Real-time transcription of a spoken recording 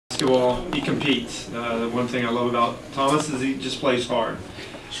basketball, he competes. The one thing I love about Thomas is he just plays hard.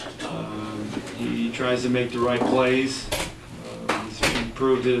 He tries to make the right plays. He's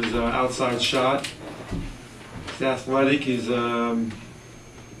improved his outside shot. He's athletic. He's long,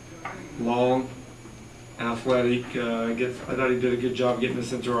 athletic. I thought he did a good job getting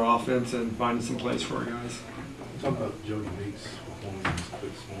us into our offense and finding some plays for our guys. Talk about Jody Bates' performance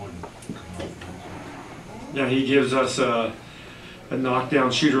this morning. Yeah, he gives us a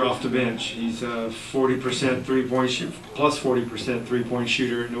knockdown shooter off the bench. He's a 40% three-point plus 40% three-point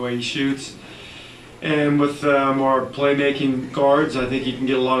shooter in the way he shoots. And with our playmaking guards, I think he can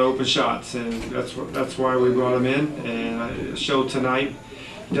get a lot of open shots, and that's why we brought him in. And I showed tonight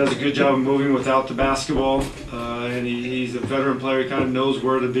he does a good job of moving without the basketball, and he's a veteran player. He kind of knows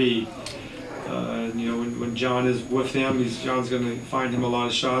where to be. You know, when John is with him, John's going to find him a lot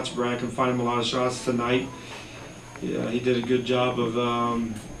of shots. Brad can find him a lot of shots tonight. Yeah, he did a good job of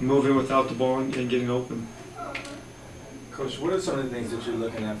moving without the ball and getting open. Coach, what are some of the things that you're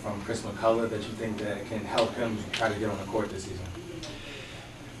looking at from Chris McCullough that you think that can help him try to get on the court this season?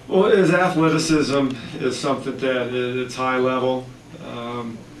 Well, his athleticism is something that it's high level. You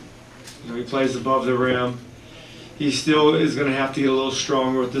know, he plays above the rim. He still is going to have to get a little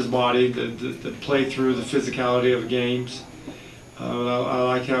stronger with his body to play through the physicality of games.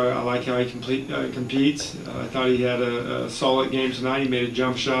 I like how he competes. I thought he had a solid game tonight. He made a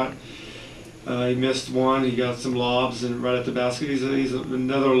jump shot. He missed one. He got some lobs and right at the basket. He's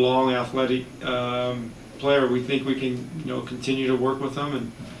another long, athletic player. We think we can, continue to work with him,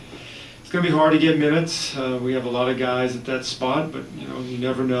 and it's going to be hard to get minutes. We have a lot of guys at that spot, but you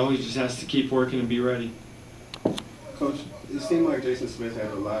never know. He just has to keep working and be ready. Coach, it seemed like Jason Smith had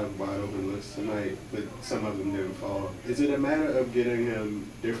a lot of wide open looks tonight, but some of them didn't fall. Is it a matter of getting him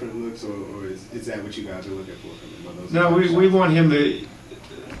different looks, or is that what you guys are looking for from him? No, we want him to.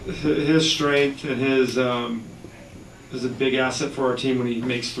 His strength and his is a big asset for our team when he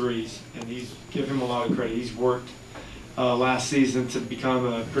makes threes, and give him a lot of credit. He's worked last season to become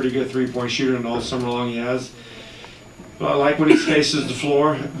a pretty good three-point shooter, and all summer long he has. But I like when he faces the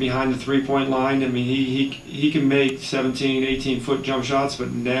floor behind the three-point line. I mean, he can make 17, 18-foot jump shots, but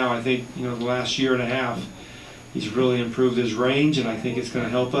now I think the last year and a half he's really improved his range, and I think it's going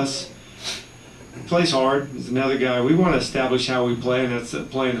to help us. He plays hard. He's another guy. We want to establish how we play, and that's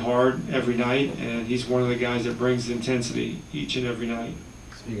playing hard every night. And he's one of the guys that brings intensity each and every night.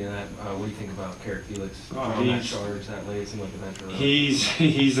 Speaking of that, what do you think about Carrot Felix? That charge that lays him like the bench.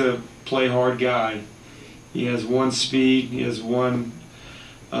 He's a play hard guy. He has one speed. He has one.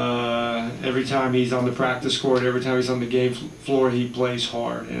 Every time he's on the practice court, every time he's on the game floor, he plays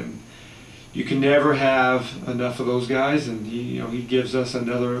hard, and you can never have enough of those guys. And he gives us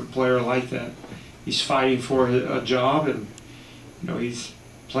another player like that. He's fighting for a job, and he's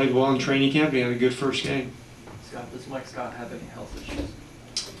played well in training camp. He had a good first game. Scott, does Mike Scott have any health issues?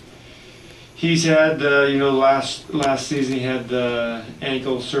 He's had last season he had the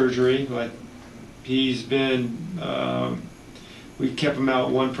ankle surgery, but he's been. We kept him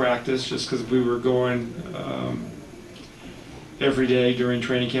out one practice just because we were going every day during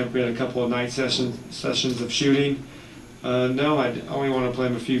training camp. We had a couple of night sessions of shooting. No, I only want to play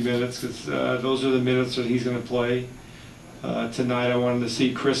him a few minutes because those are the minutes that he's going to play. Tonight I wanted to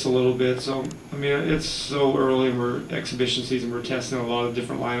see Chris a little bit. So, I mean, it's so early and we're exhibition season. We're testing a lot of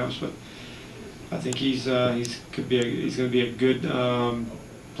different lineups, but I think he's going to be a good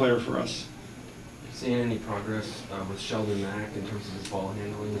player for us. Seeing any progress with Sheldon Mack in terms of his ball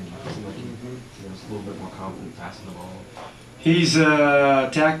handling, and seems like he's a little bit more confident passing the ball. He's an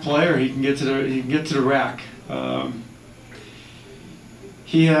attack player. He can get to the rack.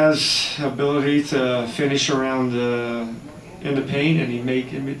 He has ability to finish around in the paint,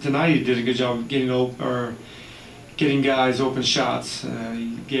 and tonight he did a good job of getting guys open shots.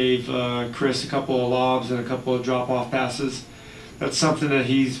 He gave Chris a couple of lobs and a couple of drop-off passes. That's something that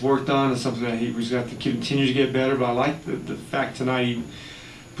he's worked on and something that he's got to continue to get better. But I like the fact tonight he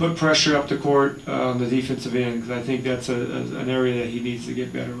put pressure up the court on the defensive end, because I think that's an area that he needs to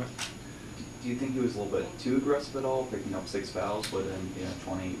get better with. Do you think he was a little bit too aggressive at all, picking up 6 fouls within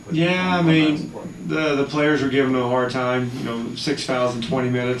 20? Yeah, I mean, the players were giving him a hard time. 6 fouls in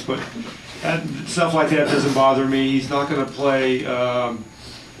 20 minutes, but stuff like that doesn't bother me. He's not going to play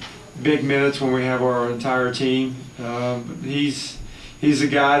big minutes when we have our entire team. He's a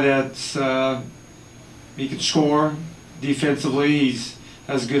guy that's he can score defensively. He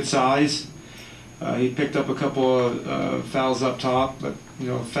has good size. He picked up a couple of fouls up top, but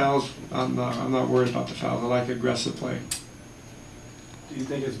fouls. I'm not worried about the fouls. I like aggressive play. Do you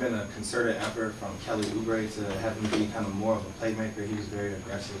think it's been a concerted effort from Kelly Oubre to have him be kind of more of a playmaker? He was very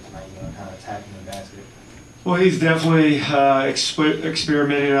aggressive tonight, kind of attacking the basket. Well, he's definitely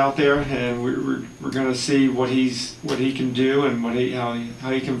experimenting out there, and we're going to see what he can do and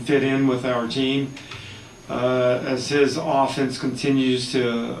how he can fit in with our team as his offense continues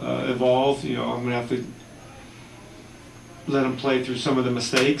to evolve. I'm going to have to let him play through some of the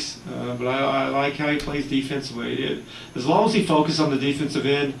mistakes, but I like how he plays defensively. As long as he focuses on the defensive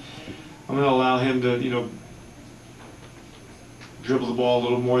end, I'm going to allow him to dribble the ball a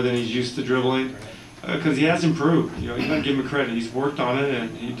little more than he's used to dribbling. Because he has improved. You got to give him credit. He's worked on it,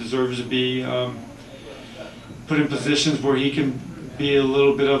 and he deserves to be put in positions where he can be a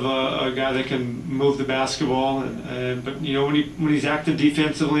little bit of a guy that can move the basketball. But when he's active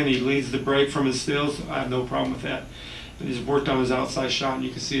defensively and he leads the break from his steals, I have no problem with that. And he's worked on his outside shot, and you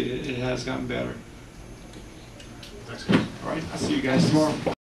can see it has gotten better. Thanks, guys. All right, I'll see you guys tomorrow.